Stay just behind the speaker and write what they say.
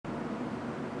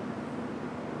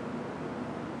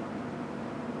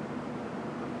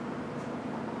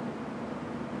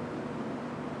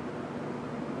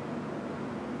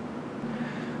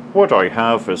What I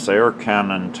have as air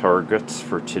cannon targets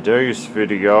for today's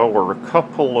video are a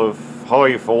couple of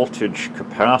high voltage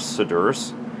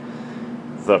capacitors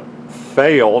that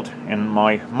failed in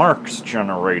my Marx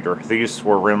generator. These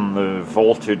were in the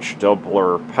voltage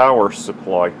doubler power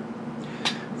supply.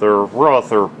 They're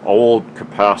rather old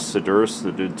capacitors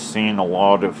that had seen a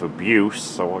lot of abuse,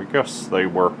 so I guess they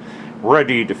were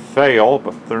ready to fail,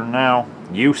 but they're now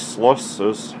useless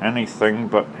as anything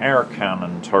but air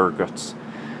cannon targets.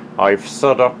 I've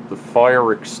set up the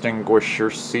fire extinguisher,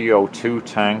 CO2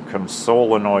 tank, and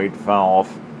solenoid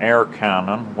valve air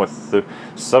cannon with the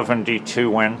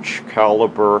 72-inch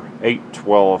caliber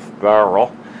 812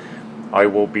 barrel. I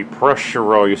will be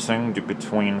pressurizing to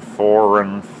between 4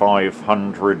 and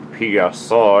 500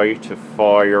 psi to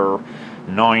fire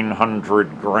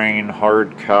 900 grain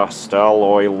hard cast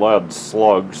alloy lead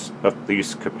slugs at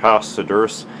these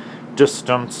capacitors.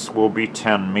 Distance will be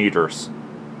 10 meters.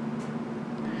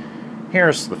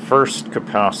 Here's the first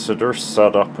capacitor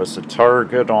set up as a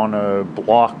target on a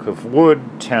block of wood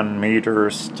 10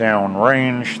 meters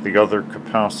downrange, the other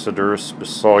capacitors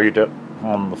beside it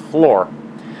on the floor.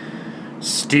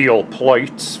 Steel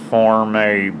plates form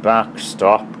a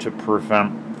backstop to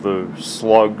prevent the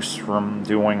slugs from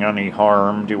doing any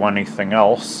harm to anything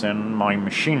else in my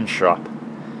machine shop.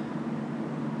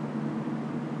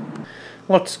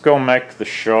 Let's go make the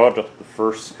shot at the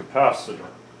first capacitor.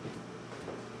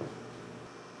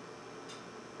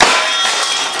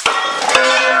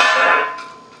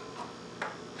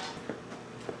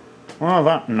 Well,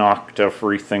 that knocked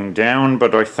everything down,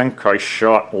 but I think I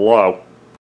shot low.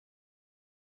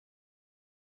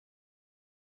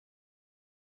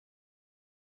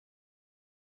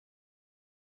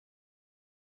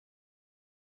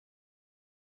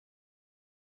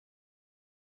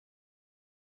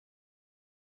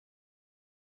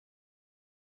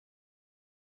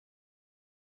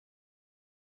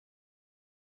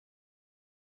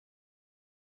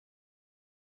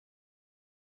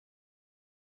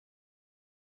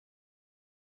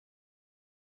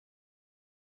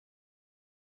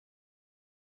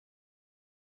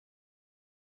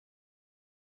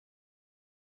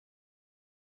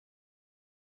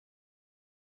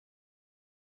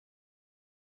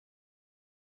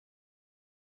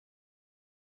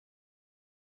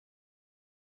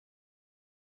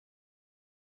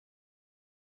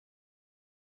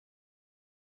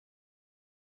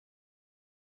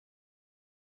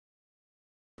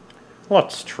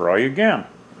 Let's try again.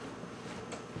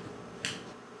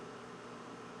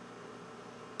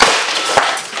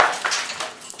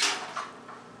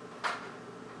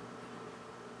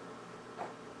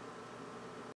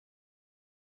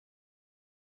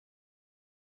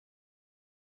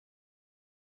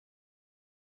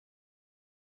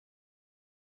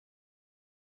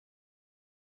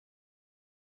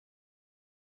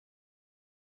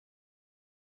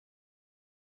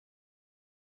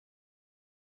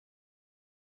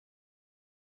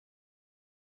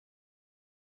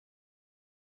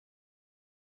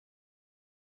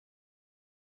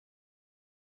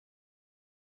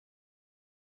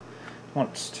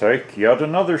 Let's take yet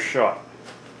another shot.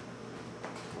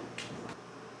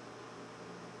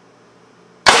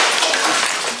 I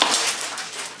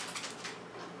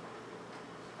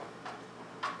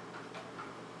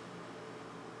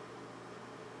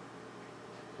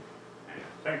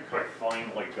think I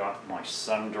finally got my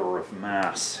center of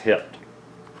mass hit.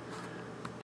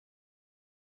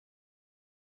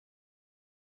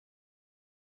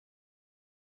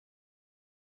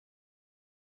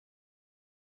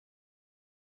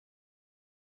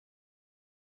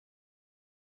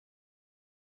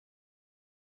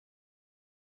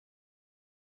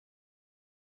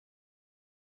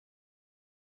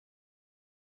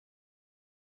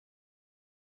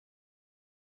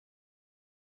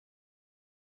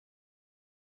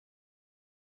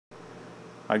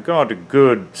 I got a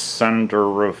good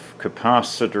center of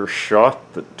capacitor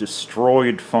shot that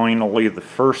destroyed finally the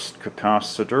first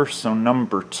capacitor, so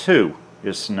number 2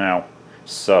 is now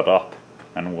set up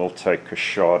and we'll take a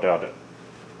shot at it.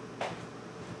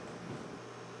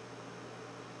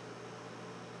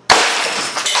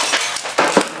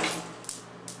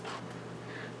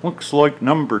 Looks like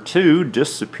number 2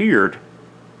 disappeared.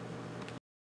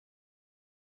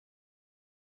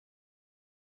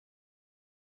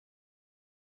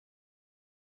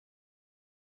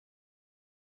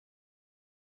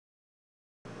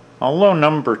 Although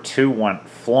number 2 went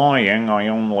flying, I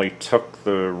only took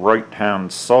the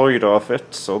right-hand side of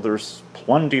it, so there's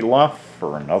plenty left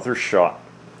for another shot.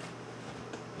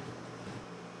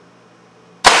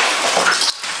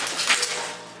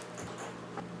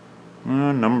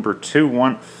 Number 2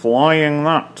 went flying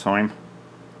that time.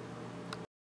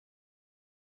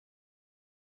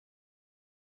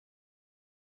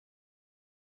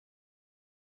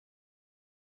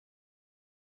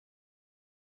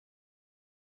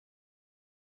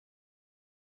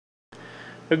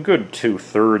 A good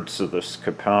 2/3 of this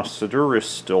capacitor is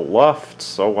still left,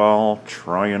 so I'll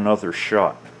try another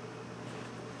shot.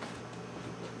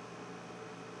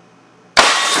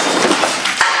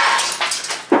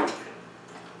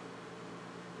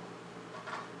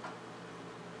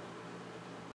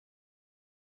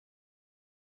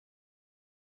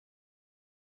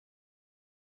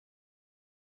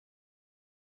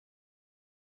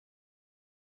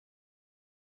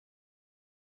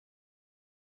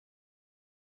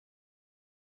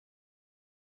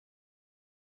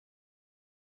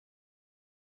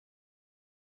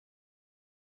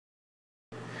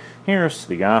 Here's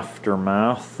the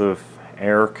aftermath of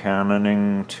air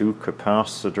cannoning 2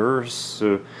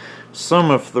 capacitors. Some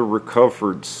of the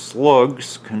recovered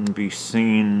slugs can be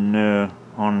seen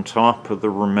on top of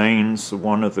the remains of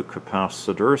one of the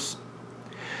capacitors.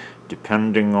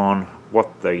 Depending on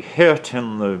what they hit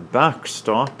in the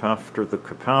backstop after the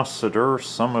capacitor,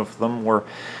 some of them were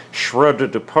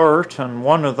shredded apart, and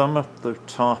one of them at the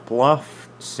top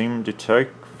left seemed to take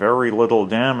very little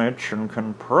damage and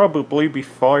can probably be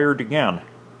fired again.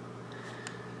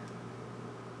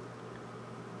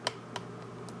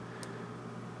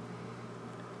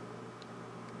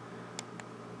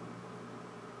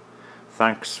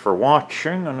 Thanks for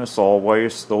watching, and as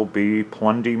always, there'll be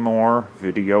plenty more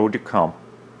video to come.